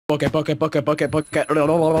Book it. No,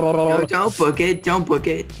 don't book it. Don't book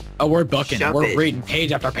it. Oh, we're booking. Shove We're it. reading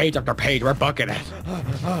page after page after page. We're booking it.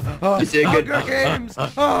 Is it a good Hunger Games!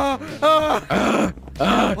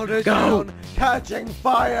 Put it Go. down! Catching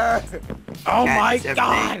fire! Oh my Cats,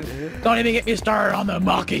 god! everything. Don't even get me started on the Oh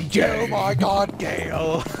Mockingjay. my god,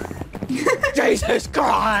 Gale! Jesus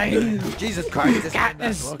Christ! Jesus Christ, this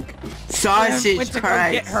Katniss. book. Sausage Went to go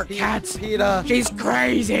get her Christ? cats. PETA. She's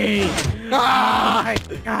crazy. Oh my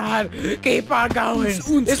god! Keep on going.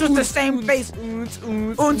 This was the same face. This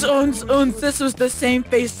was the same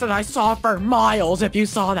face that I saw for miles. If you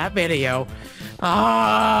saw that video.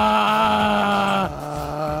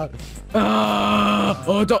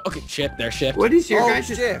 Oh, don't. Okay, shift. There, shift. What is your Oh, guys'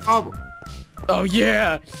 shit. problem? Oh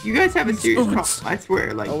yeah. You guys have a serious problem. Oons. I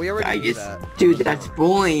swear. Like, Oh, we already I knew just, that. dude, that's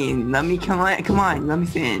bullying. Let me come on. Let me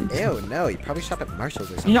finish. Ew, no, you probably shop at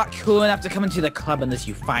Marshall's or something. You're not cool enough to come into the club unless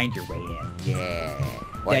you find your way in. Yeah.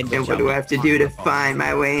 Then And what do I have to do to find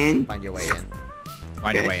my way in? Find your way in.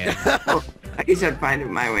 Find your way in. Oh, I guess I'd find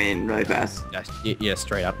my way in really fast. Yeah,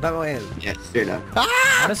 straight up. Find my way in. Yeah, straight up.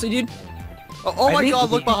 Ah! Honestly, dude. Oh I my think-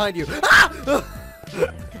 god, look behind you! Ah!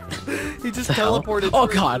 He just The hell? teleported Oh,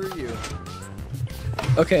 through God. you.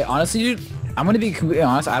 Okay, honestly, dude, I'm gonna be completely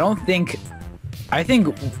honest. I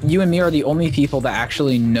think you and me are the only people that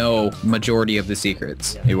actually know majority of the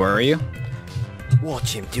secrets. Hey, where are you?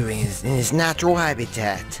 Watch him doing in his natural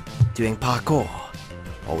habitat, doing parkour.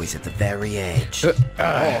 Always at the very edge.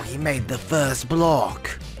 Oh, he made the first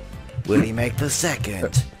block. Will he make the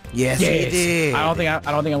second? Yes, he did. I don't think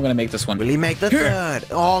I'm gonna make this one. Will he make the third?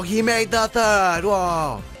 Oh, he made the third.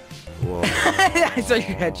 Whoa. Whoa. I saw your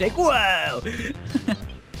head shake. Whoa.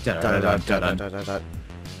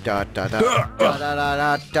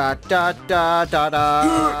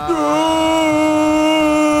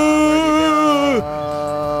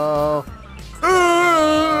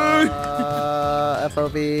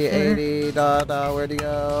 FOV 80. Where'd he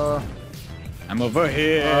go? I'm over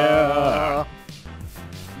here.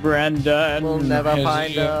 Brendan. We'll never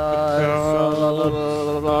find us.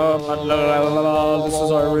 This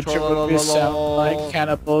is our ritual. We sound like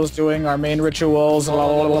cannibals doing our main rituals.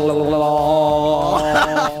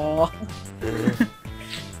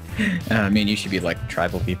 I mean, you should be like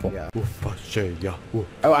tribal people. Yeah.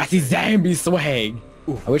 Oh, I see zombie swag.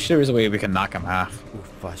 I wish there was a way we could knock him off.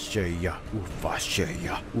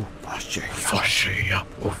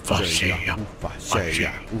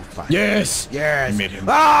 Yes! Yes! I made him.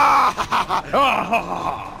 Ah!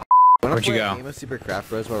 Where'd you Play a go? game of Super Craft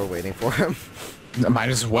Bros while we're waiting for him. Might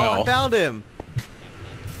as Oh, I well. found him!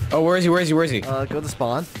 Oh, where is he? Where is he? Where is he? Go to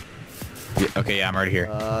spawn. Yeah, okay, yeah, I'm already here.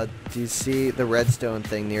 Do you see the redstone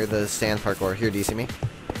thing near the sand parkour? Here, do you see me?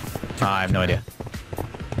 I have no idea. Do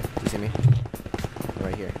you see me?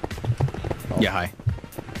 Right here. Oh, Yeah, hi.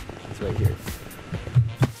 He's right here.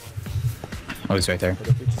 Oh, he's right there. What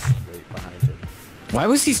if we just wait behind him? Why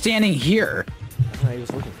was he standing here? I don't know, he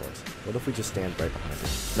was looking for us. What if we just stand right behind him?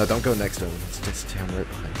 No, don't go next to him. Let's just stand right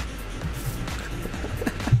behind him.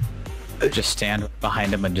 Just stand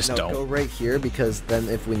behind him and just No, don't. go right here because then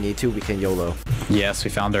if we need to, we can YOLO. Yes,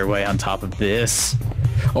 we found our way on top of this.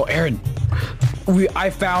 Oh, Aaron.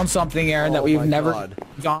 I found something, Aaron, that Oh we've my never God.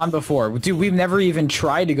 gone before. Dude, we've never even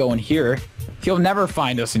tried to go in here. He'll never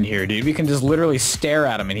find us in here, dude. We can just literally stare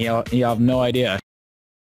at him and he'll have no idea.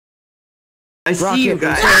 I see you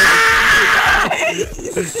guys.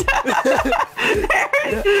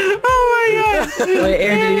 Oh my god. Wait,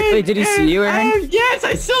 Aaron, did he see you, Aaron? Yes,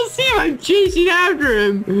 I still see him. I'm chasing after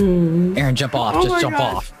him. Aaron, jump off. Oh Just my jump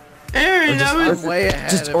God. off. Aaron, that I'm was... way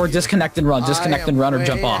ahead of Or you. disconnect and run. Disconnect and run or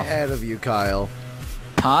jump way off. ahead of you, Kyle.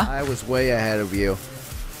 Huh? I was way ahead of you.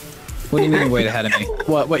 What do you mean wait ahead of me?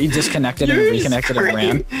 What, you disconnected and reconnected and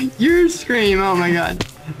ran? Your scream, oh my god.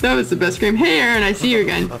 That was the best scream. Hey Aaron, I see you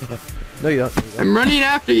again. No, you don't. I'm running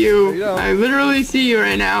after No, you. you don't. I literally see you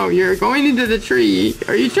right now. You're going into the tree.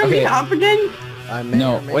 Are you jumping Okay. up again? I may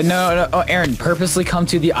No, or may wait, no. Oh, Aaron, purposely come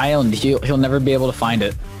to the island. He'll never be able to find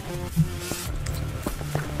it.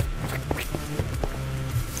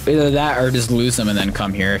 Either that or just lose him and then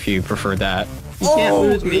come here if you prefer that. You can't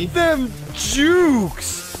lose me. them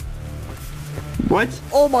jukes! What?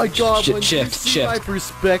 Oh my god, when you Shift, see shift. my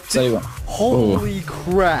perspective, So you- holy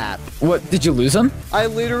crap. What, did you lose him?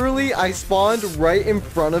 I spawned right in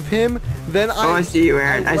front of him, then Oh, I see you,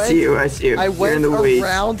 Aaron. I see you. I see you. I You're went in the weeds.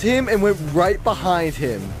 around him and went right behind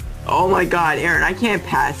him. Oh my god, Aaron, I can't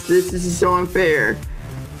pass this. This is so unfair.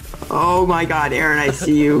 Oh my god, Aaron, I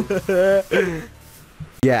see you.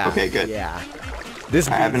 Yeah. Okay, good. Yeah. This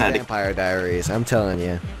I haven't beats had a- Vampire Diaries, I'm telling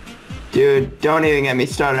you. Dude, don't even get me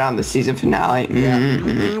started on the season finale.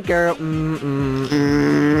 Yeah. Girl.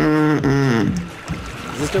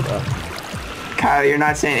 sister? Oh. Kyle, you're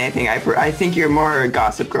not saying anything. I think you're more a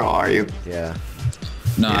gossip girl, are you? Yeah.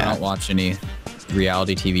 No, Yeah. I don't watch any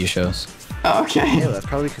reality TV shows. Oh, okay. Ew, that's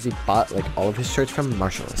probably because he bought like all of his shirts from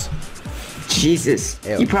Marshalls. Jesus.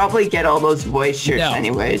 Ew. You probably get all those voice shirts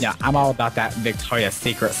anyways. Yeah, I'm all about that Victoria's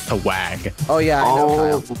Secret swag. Oh yeah, I know,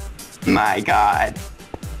 Oh Kyle. my god.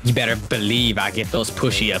 You better believe I get those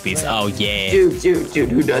pushy uppies. Oh yeah. Dude,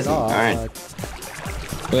 who doesn't? God. Alright.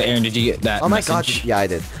 Well, Aaron, did you get that? Oh my message? god, yeah, I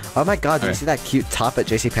did. Oh my god, did you Alright. see that cute top at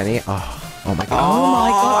JCPenney? Oh my god. Oh my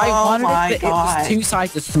god, I Oh wanted my it. It God. was 2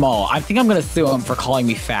 sizes small. I think I'm gonna sue him for calling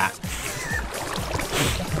me fat.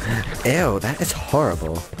 Ew, that is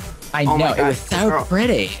horrible. I Oh know, my it God, was so girl.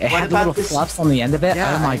 pretty. It What had about little this- fluffs on the end of it.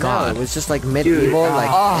 Yeah, Oh my I know, god. it was just like medieval, Dude, like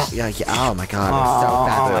oh. yeah, oh my god, it Oh was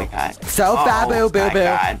so my fabulous. god. So fabu boo my boo.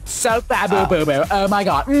 God. So babu boo boo. Oh my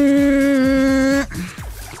god.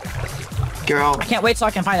 Girl, I can't wait till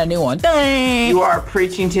I can find a new one. Dang. you are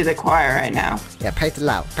preaching to the choir right now. Yeah, praise it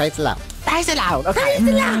loud, praise it loud. Praise it loud. Okay. Praise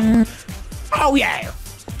it loud. Oh yeah.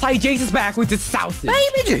 Play Jesus back with the sausage.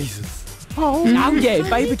 Baby Jesus. Oh yeah,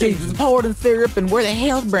 baby Jesus poured in syrup, and where the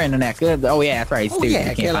hell's Brandon at? Oh yeah, that's right. Oh Stupid. yeah, You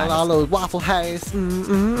can't get find all us. those Waffle House.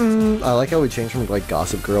 I like how we changed from like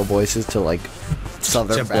Gossip Girl voices to like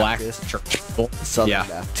Southern To black Baptist. church. Southern Yeah.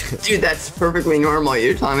 Baptist. Dude, that's perfectly normal.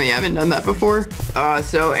 You're telling me you haven't done that before?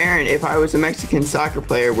 So Aaron, if I was a Mexican soccer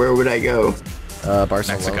player, where would I go?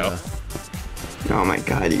 Barcelona. Oh my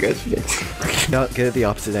god, you guys are ridiculous. No, get at the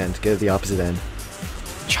opposite end. Get at the opposite end.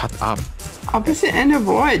 Shut up. Opposite end of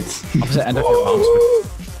what? Opposite end of your arms.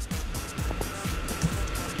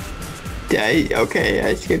 Okay,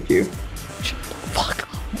 I skipped you. Fuck.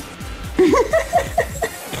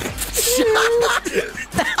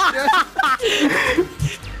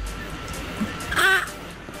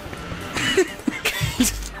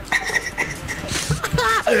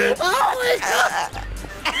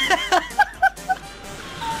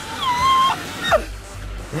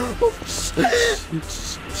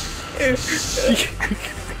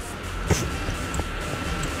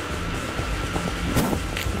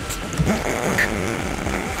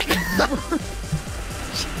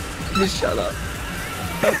 Just shut up.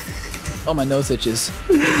 Oh, my nose itches.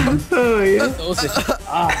 Oh yeah. Nose itches.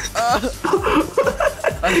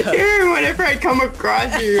 Aaron, whenever I come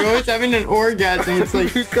across you, you're always having an orgasm. It's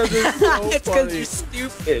like, Because it's so It's because you're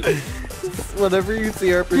stupid. Whenever you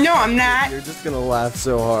see our no, I'm not. you're just gonna laugh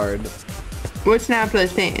so hard. What's not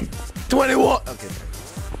plus 10? 21. Okay.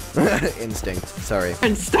 Sorry. Instinct. Sorry.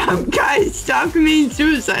 And stop, guys, stop committing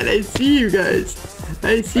suicide. I see you guys.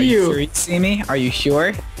 I Are see you you. sure you see me? Are you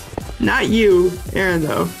sure? Not you, Aaron,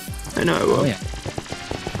 though. I know I will. Oh, yeah.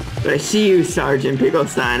 But I see you, Sergeant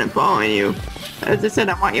Picklestein. I'm following you. As I said,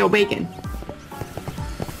 I want your bacon.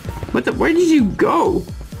 What the? Where did you go?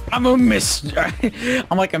 I'm a mystery.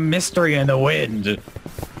 I'm like a mystery in the wind.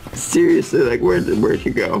 Seriously, like, where'd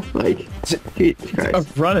you go? Like, Jesus I'm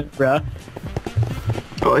Christ. running, bruh.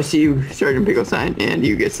 Oh, I see you, Sergeant Picklestein, and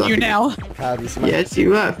you get stuck. You again. now? Kyle, do you see my... Yes,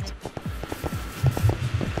 you left.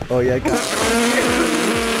 Oh yeah, got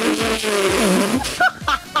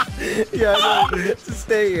yeah, no, just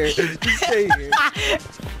stay here. Just stay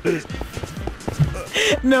here.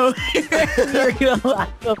 No, you're gonna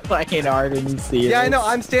laugh so fucking hard when you see it. Yeah, I know.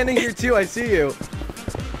 I'm standing here too. I see you.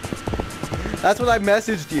 That's what I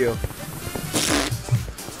messaged you.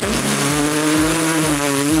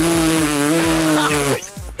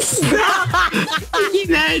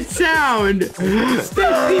 That sound.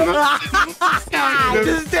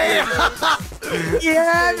 Just stay.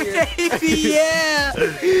 Yeah, baby, yeah.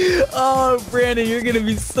 Oh, Brandon, you're gonna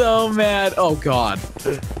be so mad. Oh God.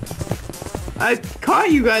 I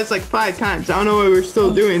caught you guys like 5 times. I don't know why we're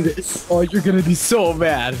still doing this. Oh, you're gonna be so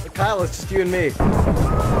mad. Kyle, it's just you and me.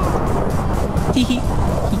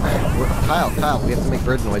 Kyle, we have to make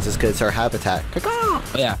bird noises because it's our habitat. Oh,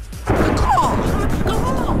 yeah.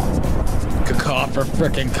 Caw for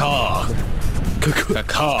frickin' caw.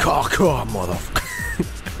 Caw. Caw, motherfucker.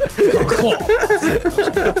 Caw.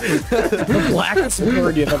 The blackest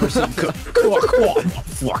word you've ever seen. Caw,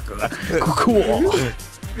 motherfucker. Caw.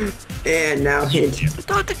 And now hint.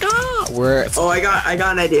 We're Oh, I got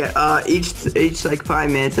an idea. Each like 5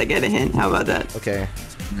 minutes I get a hint. How about that? okay.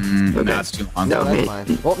 Okay. That's too long. No. That's hint.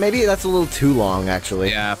 fine. Well, maybe that's a little too long,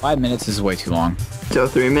 actually. Yeah, 5 minutes is way too long. So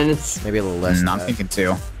 3 minutes. Maybe a little less. than I'm that. thinking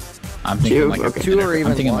 2. I'm thinking 2? like Okay. a 2 or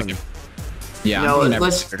even I'm thinking 1. like a, yeah, No, I'm thinking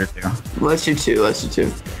let's- every minute or 2. Let's do 2. Let's do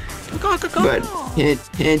 2. But hint.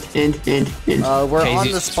 We're Okay, on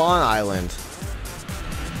you- the spawn island.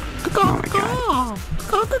 Oh my god.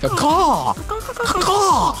 The caw.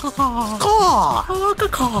 Caw. Caw.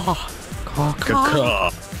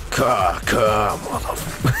 Caw. Caw,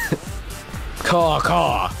 motherfucker.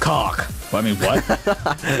 Cock. Well, I mean, what?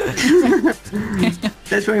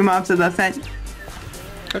 That's what your mom said last night.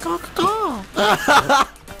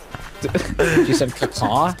 She said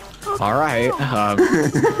caw. All right.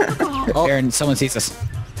 Aaron, someone sees us.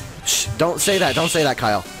 Shh, don't say that. Don't say that,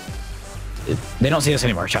 Kyle. They don't see us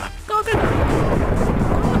anymore. Shut up.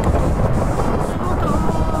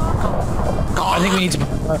 I think we need to.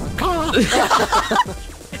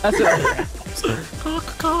 That's it.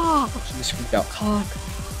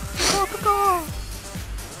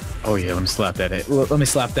 Oh yeah, let me slap that. Let me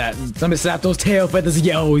slap that. Let me slap those tail feathers,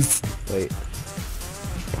 yo's. Wait.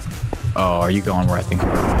 Oh, are you going where I think?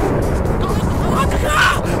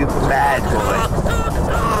 You bad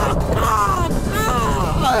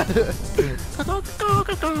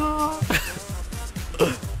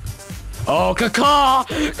Oh, caw!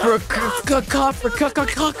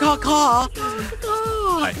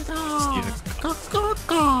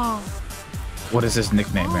 What is his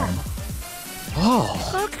nickname, Aaron?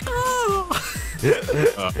 Oh.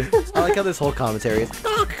 I like how this whole commentary is.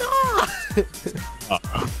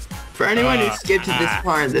 For anyone who skipped to this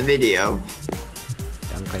part of the video.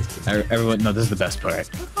 Everyone, no, this is the best part.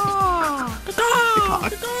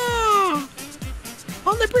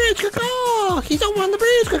 On the bridge, caw! He's over on the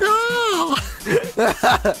bridge, caw!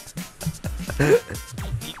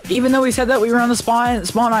 Even though we said that we were on the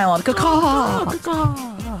spawn island, caw!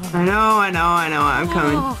 I know, I'm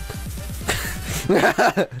coming.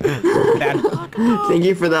 Thank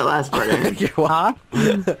you for that last part, Aaron. Huh?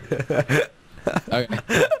 Okay.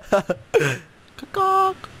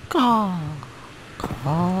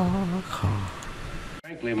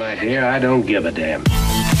 Frankly, my dear, I don't give a damn.